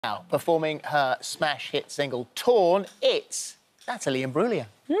Now, performing her smash hit single, Torn, it's Natalie Imbruglia.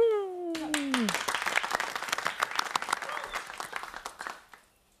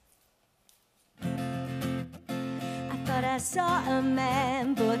 I thought I saw a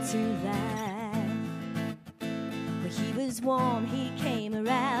man brought to life. But he was warm, he came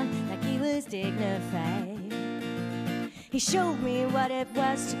around like he was dignified. He showed me what it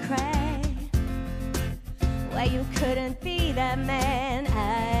was to cry. Why you couldn't be that man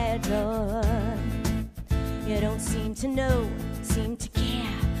I adore. You don't seem to know, seem to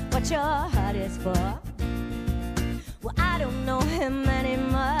care what your heart is for. Well, I don't know him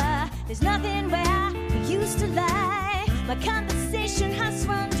anymore. There's nothing where he used to lie. My conversation has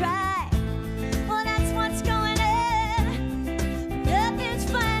run dry. Well, that's what's going on. Nothing's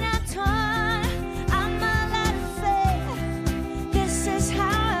fine, I'm torn. I'm all out of faith. This is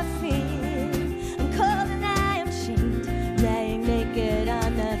how I feel. I'm cold and I am shamed, laying naked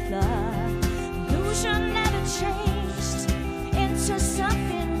on the floor. Illusion never changed into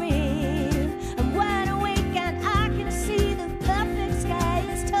something real. I'm wide awake and I can see the perfect sky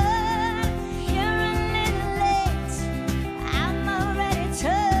is torn. You're a little late, I'm already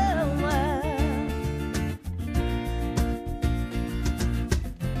torn.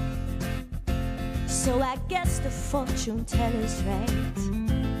 So I guess the fortune teller's right.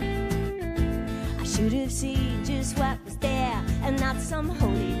 I should have seen just what was there and not some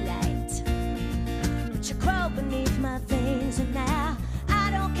holy light. But you crawl beneath my veins and now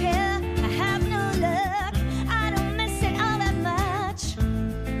I don't care, I have no luck. I don't miss it all that much.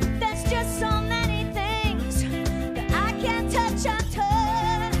 There's just so many things that I can't touch or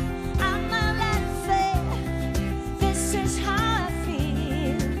turn. I'm all out of faith. This is how I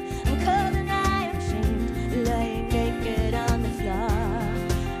feel. I'm cold and I am shamed, lying naked on the floor.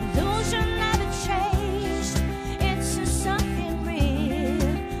 Illusion never changed into something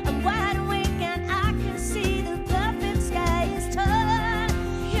real. I'm wide awake and I can see the perfect sky is torn.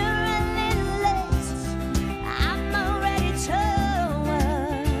 You're a little late, I'm already torn.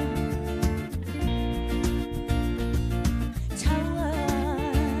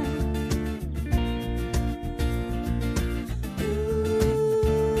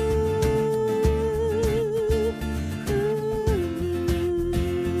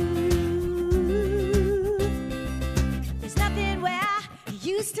 There's nothing where I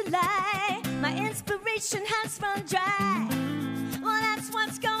used to lie. My inspiration has run dry. Well, that's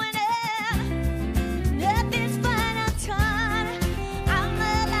what's going on. Nothing's fine, I'm torn. I'm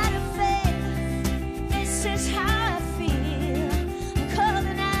all out of faith. This is how I feel. I'm cold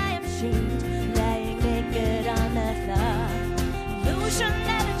and I am shamed, lying naked on the floor. Illusion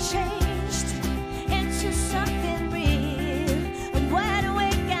never changed into something real. I'm wide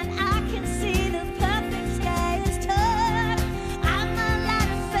awake and I can see the perfect sky is torn. I'm all out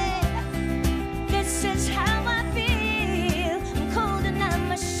of faith. This is how I feel. I'm cold and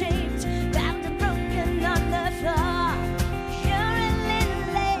I'm ashamed, bound and broken on the floor. You're a little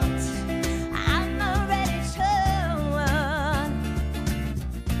late, I'm already torn.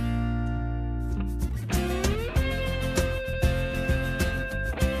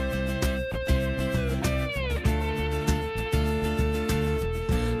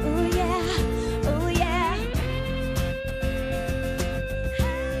 Oh yeah, oh yeah.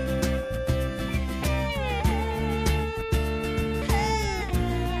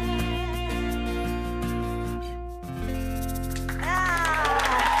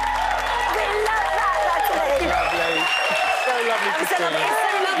 We love that, Natalie. Lovely. So lovely to So see lovely. you. It's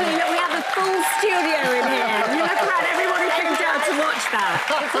so lovely that we have a full studio in here. You look around, everybody came down to watch that.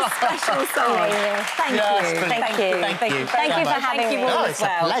 It's a special song. Amazing. Thank Yes, you. brilliant. Thank you. Thank you. Thank you for so much. having me Oh, as it's a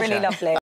well. Really pleasure. lovely.